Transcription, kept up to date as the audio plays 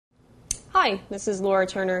Hi, this is Laura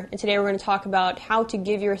Turner, and today we're going to talk about how to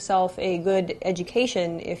give yourself a good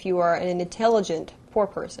education if you are an intelligent poor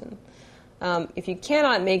person. If you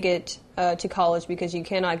cannot make it to college because you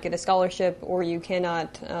cannot get a scholarship or you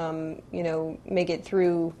cannot, make it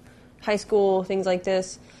through high school, things like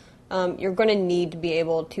this, you're going to need to be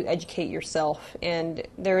able to educate yourself. And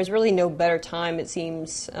there is really no better time, it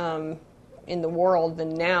seems, in the world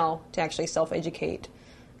than now to actually self-educate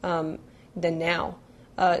than now.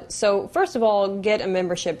 So first of all, get a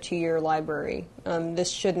membership to your library.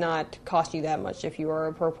 This should not cost you that much if you are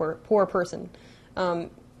a poor person.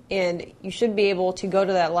 And you should be able to go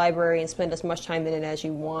to that library and spend as much time in it as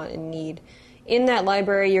you want and need. In that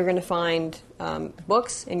library, you're going to find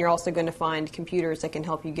books, and you're also going to find computers that can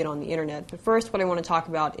help you get on the internet. But first, what I want to talk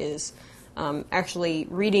about is actually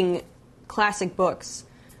reading classic books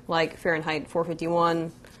like Fahrenheit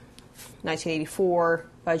 451, 1984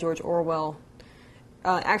 by George Orwell.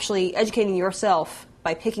 Actually educating yourself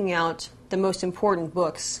by picking out the most important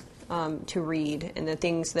books to read and the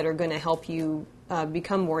things that are going to help you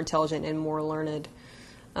become more intelligent and more learned.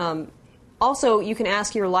 Also, you can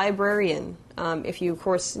ask your librarian if you, of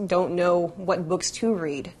course, don't know what books to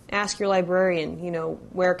read. Ask your librarian,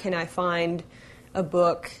 where can I find a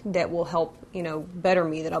book that will help, better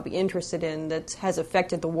me, that I'll be interested in, that has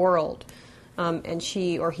affected the world, and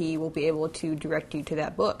she or he will be able to direct you to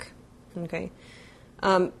that book. Okay.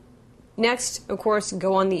 Next, of course,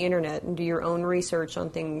 go on the internet and do your own research on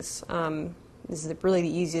things. This is really the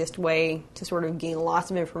easiest way to sort of gain lots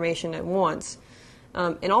of information at once.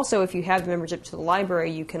 And also, if you have membership to the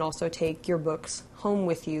library, you can also take your books home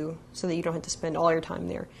with you so that you don't have to spend all your time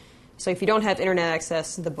there. So if you don't have internet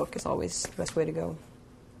access, the book is always the best way to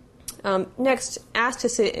go. Next, ask to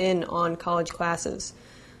sit in on college classes.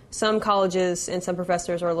 Some colleges and some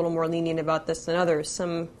professors are a little more lenient about this than others.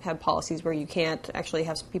 Some have policies where you can't actually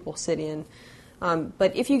have people sit in.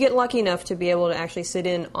 But if you get lucky enough to be able to actually sit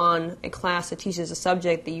in on a class that teaches a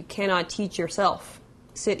subject that you cannot teach yourself,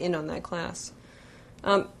 sit in on that class.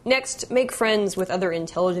 Next, make friends with other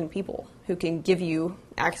intelligent people who can give you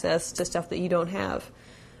access to stuff that you don't have,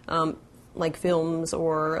 like films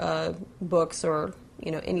or books or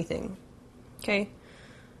anything. Okay?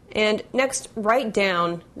 And next, write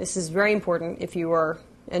down, this is very important if you are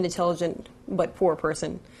an intelligent but poor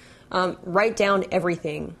person, write down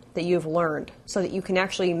everything that you've learned so that you can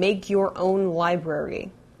actually make your own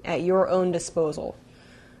library at your own disposal,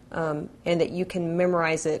 and that you can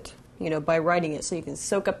memorize it, by writing it. So you can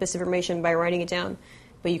soak up this information by writing it down,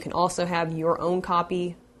 but you can also have your own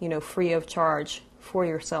copy, free of charge for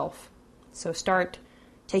yourself. So start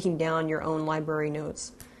taking down your own library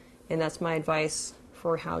notes, and that's my advice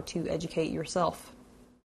for how to educate yourself.